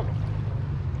a struggle.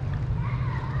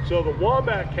 So the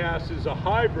Wombat cast is a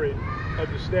hybrid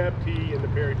of the snap T and the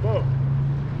Perry poke.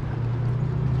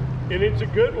 And it's a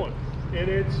good one. And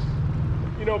it's,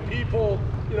 you know, people,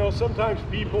 you know, sometimes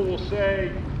people will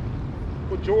say,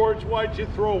 well, George, why'd you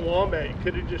throw a Wombat? You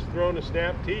could have just thrown a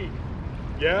snap T.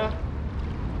 Yeah?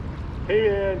 Hey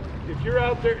man, if you're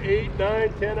out there 8,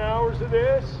 9, 10 hours of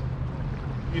this,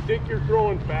 you think you're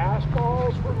throwing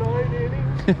fastballs for 9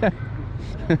 innings?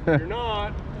 You're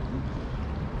not.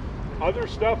 Other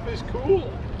stuff is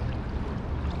cool.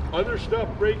 Other stuff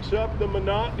breaks up the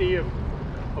monotony of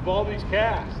all these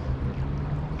casts.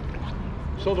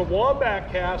 So the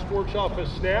Wombat cast works off a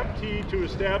snap T to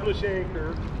establish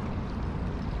anchor,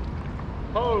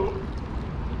 hope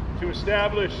to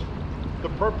establish the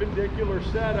perpendicular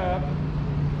setup,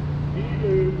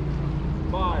 loop,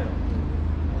 fire.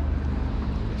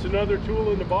 It's another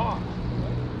tool in the box.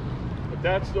 But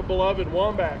that's the beloved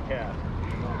Wombat cast.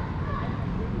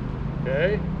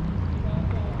 Okay?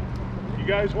 You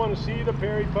guys want to see the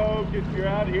Perry poke? If you're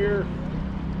out here,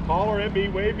 holler at me,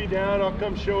 wave me down, I'll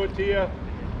come show it to you.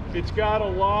 It's got a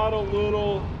lot of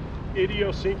little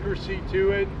idiosyncrasy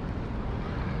to it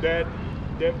that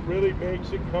really makes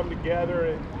it come together,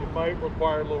 and it might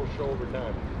require a little shoulder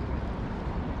time.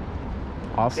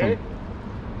 Awesome. Okay?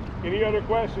 Any other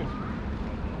questions?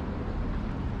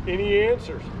 Any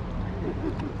answers?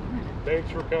 Thanks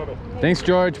for coming. Thanks,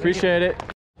 George. Appreciate it.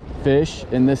 Fish,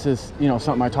 and this is, you know,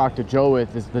 something I talked to Joe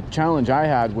with, is the challenge I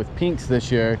had with pinks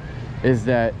this year is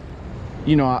that,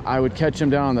 you know, I would catch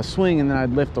them down on the swing and then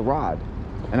I'd lift the rod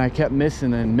and I kept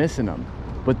missing and missing them.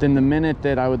 But then the minute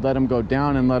that I would let them go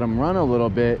down and let them run a little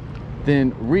bit,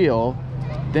 then reel,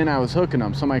 then I was hooking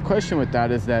them. So my question with that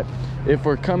is that if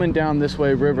we're coming down this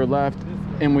way, river left,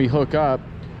 and we hook up,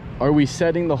 are we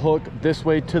setting the hook this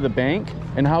way to the bank?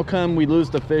 And how come we lose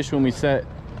the fish when we set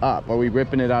up? Are we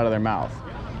ripping it out of their mouth?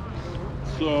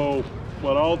 So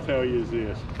what I'll tell you is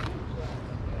this.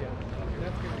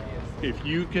 If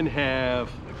you can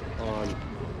have on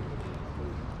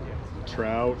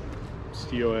trout,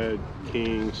 steelhead,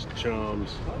 kings,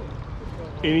 chums,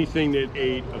 anything that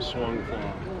ate a swung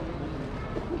fly.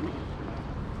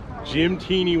 Jim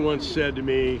Teeny once said to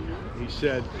me, he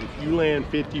said, if you land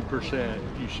 50%,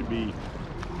 you should be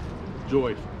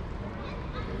joyful.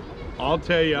 I'll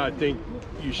tell you, I think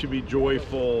you should be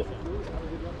joyful.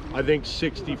 I think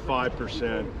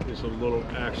 65% is a little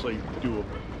actually doable.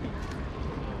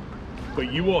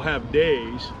 But you will have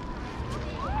days,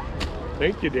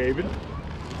 thank you, David.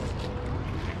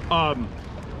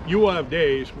 You will have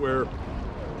days where,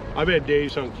 I've had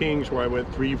days on kings where I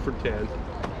went 3 for 10.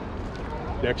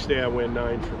 Next day I went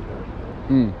 9 for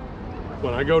 10.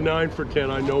 When I go 9 for 10,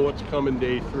 I know what's coming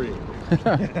day 3. It's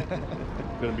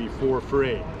gonna be 4 for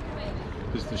 8.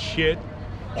 Because the shit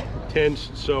tends,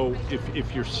 so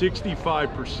if you're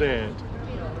 65%,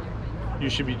 you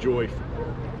should be joyful.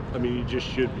 I mean, you just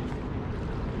should be,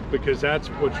 because that's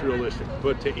what's realistic.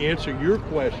 But to answer your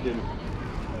question,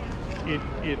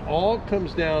 it all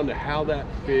comes down to how that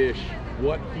fish,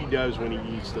 what he does when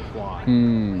he eats the fly.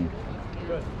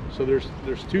 So there's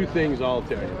two things I'll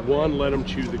tell you. One, let him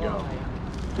chew the gum,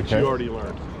 which you already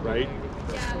learned, right?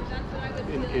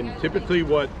 And typically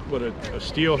what a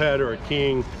steelhead or a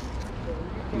king,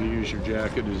 when you use your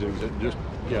jacket, is just,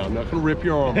 yeah, I'm not gonna rip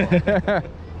your arm off,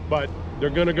 but they're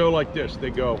gonna go like this. They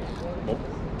go, oh,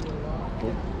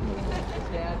 oh.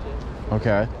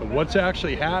 Okay. And what's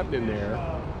actually happening there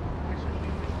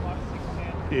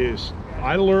is,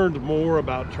 I learned more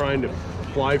about trying to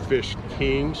fly fish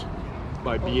kings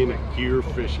by being a gear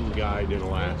fishing guide in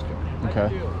Alaska. Okay.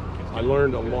 I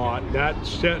learned a lot. That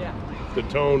set the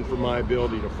tone for my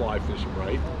ability to fly fishing,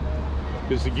 right?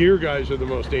 Because the gear guys are the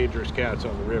most dangerous cats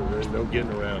on the river. There's no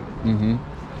getting around it,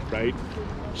 right?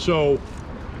 So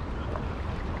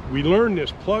we learned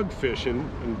this plug fishing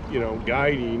and, you know,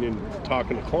 guiding and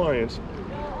talking to clients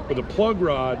with a plug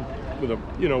rod, with a,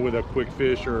 you know, with a quick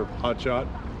fish or a hot shot.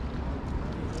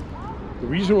 The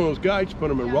reason those guides put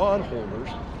them in rod holders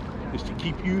is to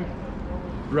keep you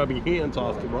rubbing hands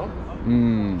off the rod.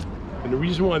 And the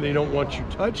reason why they don't want you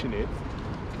touching it,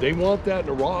 they want that in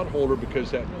a rod holder,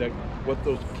 because that what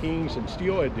those kings and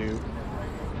steelhead do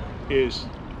is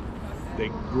they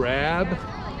grab,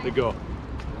 they go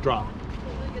drop,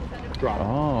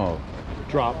 drop,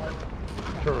 drop,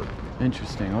 turn.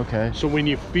 Interesting. Okay. So when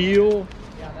you feel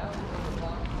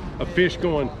a fish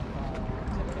going,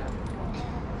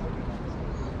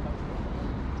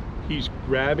 he's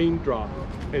grabbing, drop.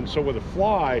 And so with a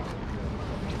fly,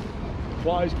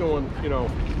 fly's going, you know,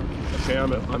 okay,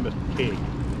 I'm a king.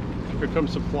 Here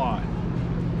comes the fly.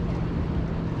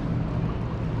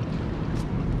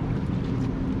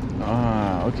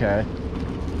 Okay.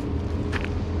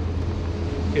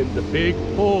 And the big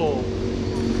pull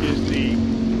is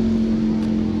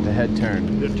the head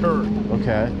turn. The turn.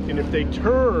 Okay. And if they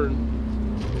turn,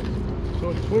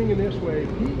 so it's swinging this way,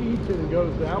 he eats it and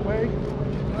goes that way,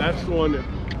 that's the one that,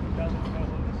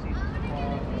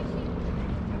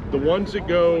 the ones that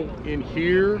go in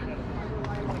here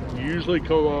usually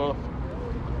come off.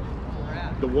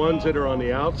 The ones that are on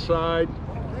the outside,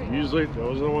 usually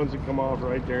those are the ones that come off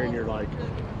right there, and you're like,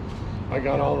 I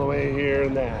got all the way here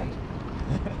and that.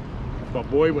 But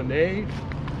boy, when they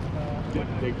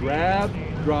grab,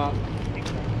 drop,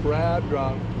 grab,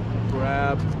 drop,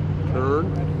 grab, turn,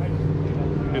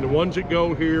 and the ones that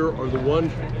go here are the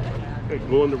ones that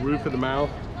go in the roof of the mouth,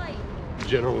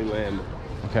 generally land.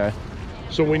 Okay.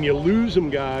 So when you lose them,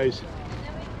 guys,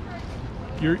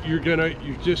 there'll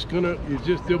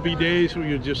be days where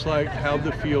you're just like, how'd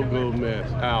the field goal miss?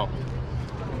 How?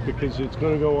 Because it's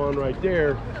gonna go on right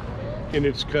there, and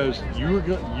it's because you were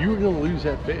gonna lose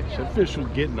that fish. That fish was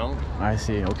getting on. I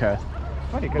see. Okay.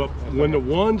 But when the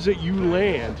ones that you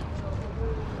land,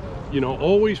 you know,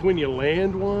 always when you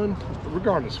land one,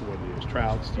 regardless of what it is,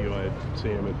 trout, steelhead,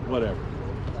 salmon, whatever,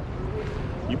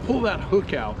 you pull that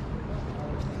hook out,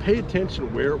 pay attention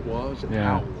to where it was and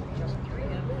how it was.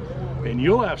 And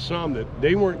you'll have some that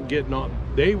they weren't getting on,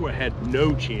 had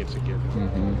no chance of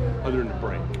getting other than the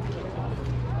break.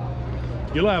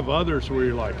 You'll have others where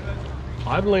you're like,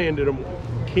 I've landed them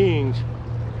kings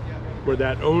where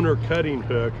that owner cutting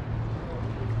hook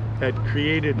had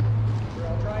created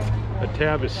a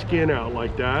tab of skin out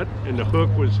like that, and the hook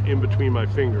was in between my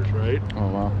fingers, right? Oh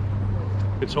wow.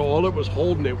 And so all it was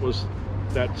holding it was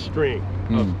that string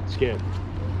of skin.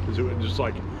 Because it was just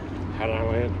like, how did I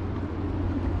land?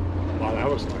 Wow, that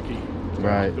was lucky.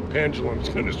 Right. The pendulum's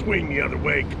gonna swing the other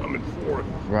way coming forth.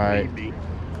 Right. Maybe.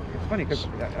 It's funny because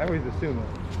I always assume,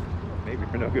 maybe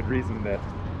for no good reason, that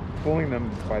pulling them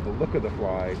by the look of the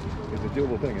fly is a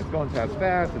doable thing. It's going past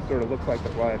fast, it sort of looks like the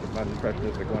fly, if it's not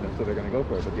impressionistic one, and so they're going to go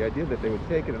for it. But the idea that they would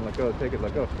take it and let go, take it,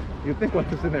 let go, you'd think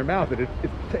once it's in their mouth that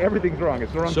everything's wrong.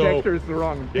 It's the wrong texture, it's the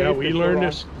wrong taste. Yeah, we learned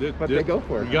this, but they go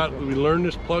for it. We learned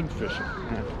this plug fishing.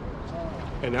 Yeah.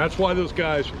 And that's why those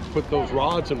guys put those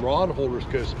rods in rod holders,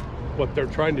 because what they're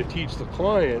trying to teach the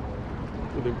client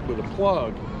with a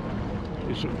plug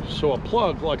is, so a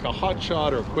plug, like a hot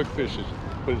shot or a quick fish, is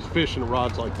when it's fishing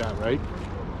rods like that, right?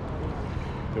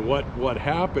 And what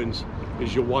happens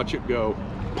is you'll watch it go,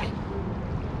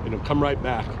 and it'll come right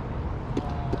back.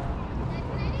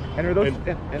 And are those?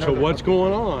 So what's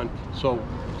going on? So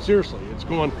seriously, it's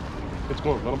going.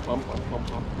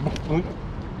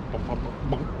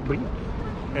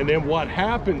 And then what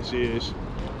happens is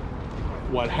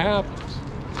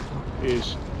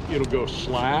it'll go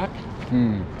slack,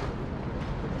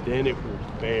 then it will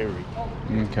bury.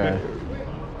 Okay.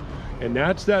 And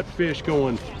that's that fish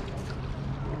going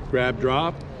grab,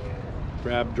 drop,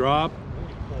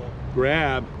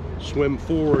 grab, swim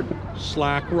forward,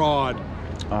 slack rod,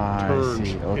 I turns,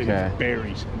 see. and Okay. it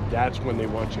buries. That's when they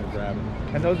want you to grab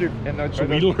it. And those are, So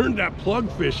we learned that plug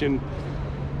fishing,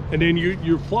 and then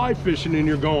you're fly fishing, and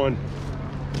you're going,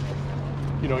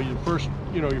 you know, your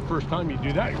first time you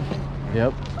do that,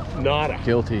 Yep. nada,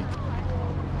 Guilty.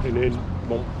 and then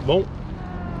boom, boom,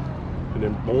 and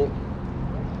then boom.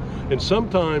 And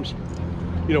sometimes,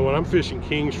 you know, when I'm fishing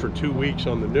kings for 2 weeks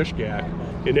on the Nushgak,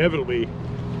 inevitably,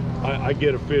 I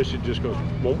get a fish that just goes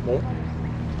boom, boom.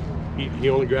 He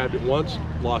only grabbed it once,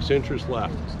 lost interest,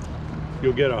 left.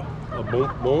 You'll get a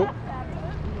boom, boom.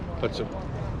 That's a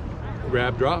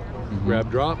grab, drop,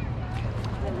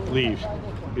 leaves.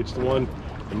 It's the one,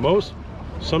 and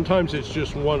sometimes it's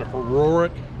just one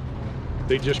heroic,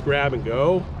 they just grab and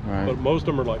go. Right. But most of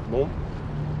them are like boom,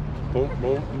 boom,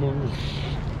 boom, boom.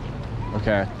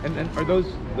 Okay. And are those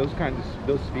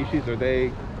species, are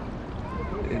they,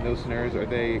 in those scenarios, are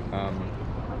they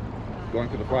going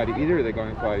for the fly to eat it, or are they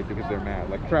going to fly because they're mad?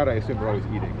 Like trout, I assume, are always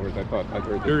eating, whereas I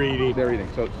heard They're eating. They're eating.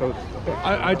 So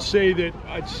I'd say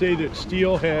that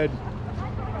steelhead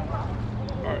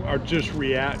are just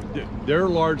they're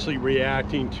largely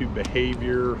reacting to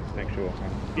behavior actual.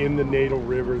 in the Natal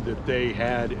River that they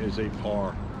had as a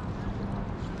par,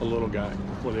 a little guy,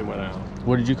 when they went out.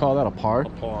 What did you call that? A par? A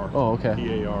par. Oh, okay.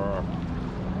 P-A-R-R.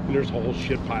 And there's a whole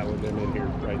shit pile of them in here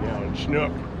right now. And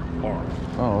Chinook, par.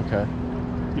 Oh, okay.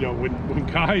 You know, when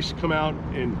guys come out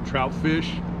and trout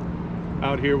fish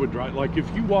out here with dry, like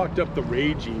if you walked up the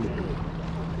Raging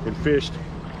and fished,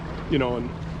 you know, in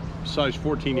size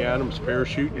 14 Adams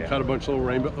parachute, and caught a bunch of little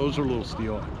rainbow, those are little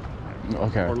steelhead.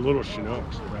 Okay. Or little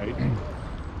Chinooks, right?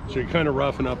 So you're kind of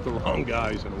roughing up the wrong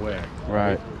guys in a way.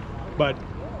 Right. But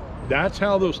that's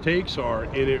how those takes are,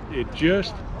 and it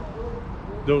just,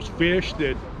 those fish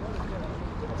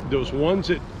those ones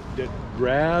that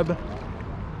grab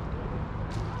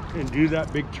and do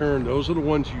that big turn, those are the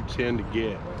ones you tend to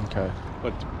get. Okay.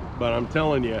 But I'm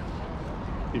telling you,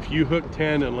 if you hook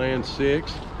 10 and land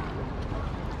 6,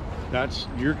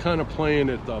 you're kind of playing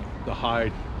at the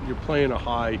high. You're playing a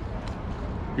high.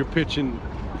 You're pitching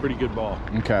a pretty good ball.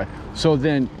 Okay. So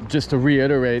then, just to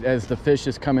reiterate, as the fish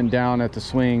is coming down at the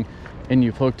swing, and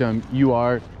you've hooked them, you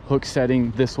are hook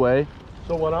setting this way.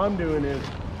 So what I'm doing is,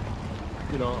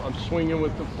 you know, I'm swinging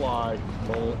with the fly.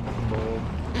 Boom,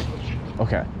 boom.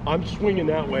 Okay. I'm swinging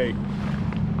that way,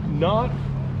 not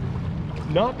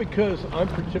because I'm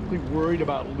particularly worried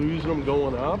about losing them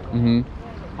going up. Mm-hmm.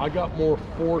 I got more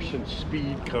force and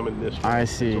speed coming this way. I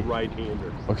see. As a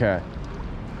right-hander. Okay.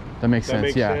 That makes That sense.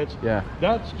 makes Yeah. sense? Yeah.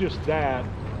 That's just that.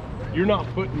 You're not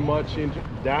putting much into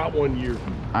that one.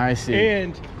 I see.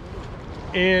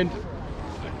 And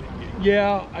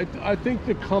yeah, I think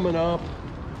they're coming up,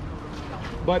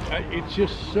 but it's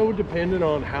just so dependent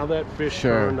on how that fish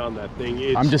Sure. turned on that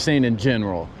thing. I'm just saying in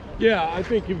general. Yeah, I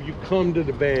think if you come to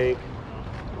the bank,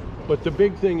 but the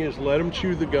big thing is let them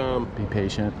chew the gum Be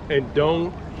patient. and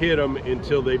don't hit them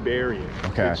until they bury it.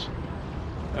 Okay.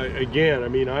 Again, I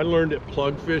mean, I learned it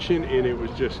plug fishing, and it was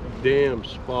just damn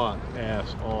spot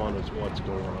ass on is what's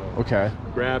going on. Okay.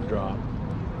 Grab, drop,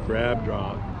 grab,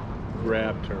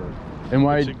 turn. And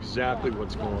That's exactly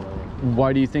what's going on.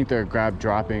 why do you think they're grab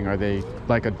dropping? Are they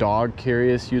like a dog,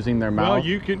 curious, using their mouth? Well,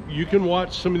 you can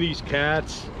watch some of these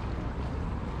cats.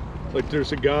 Like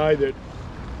there's a guy that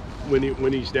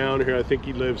when he's down here, I think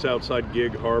he lives outside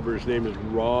Gig Harbor. His name is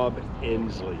Rob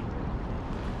Ensley.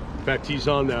 In fact, he's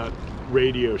on that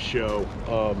radio show.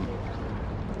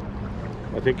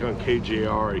 I think on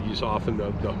KJR. He's often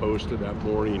the host of that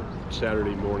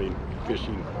Saturday morning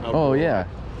fishing. Oh yeah.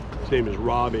 His name is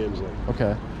Rob Ensley.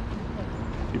 Okay.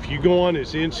 If you go on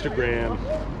his Instagram,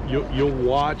 you'll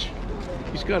watch.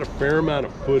 He's got a fair amount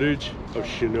of footage of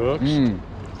Chinooks,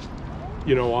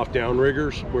 you know, off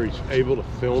downriggers where he's able to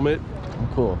film it. Oh,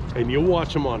 cool. And you'll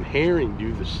watch them on herring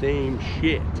do the same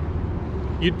shit.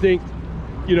 You'd think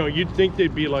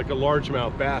they'd be like a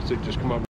largemouth bass that just come up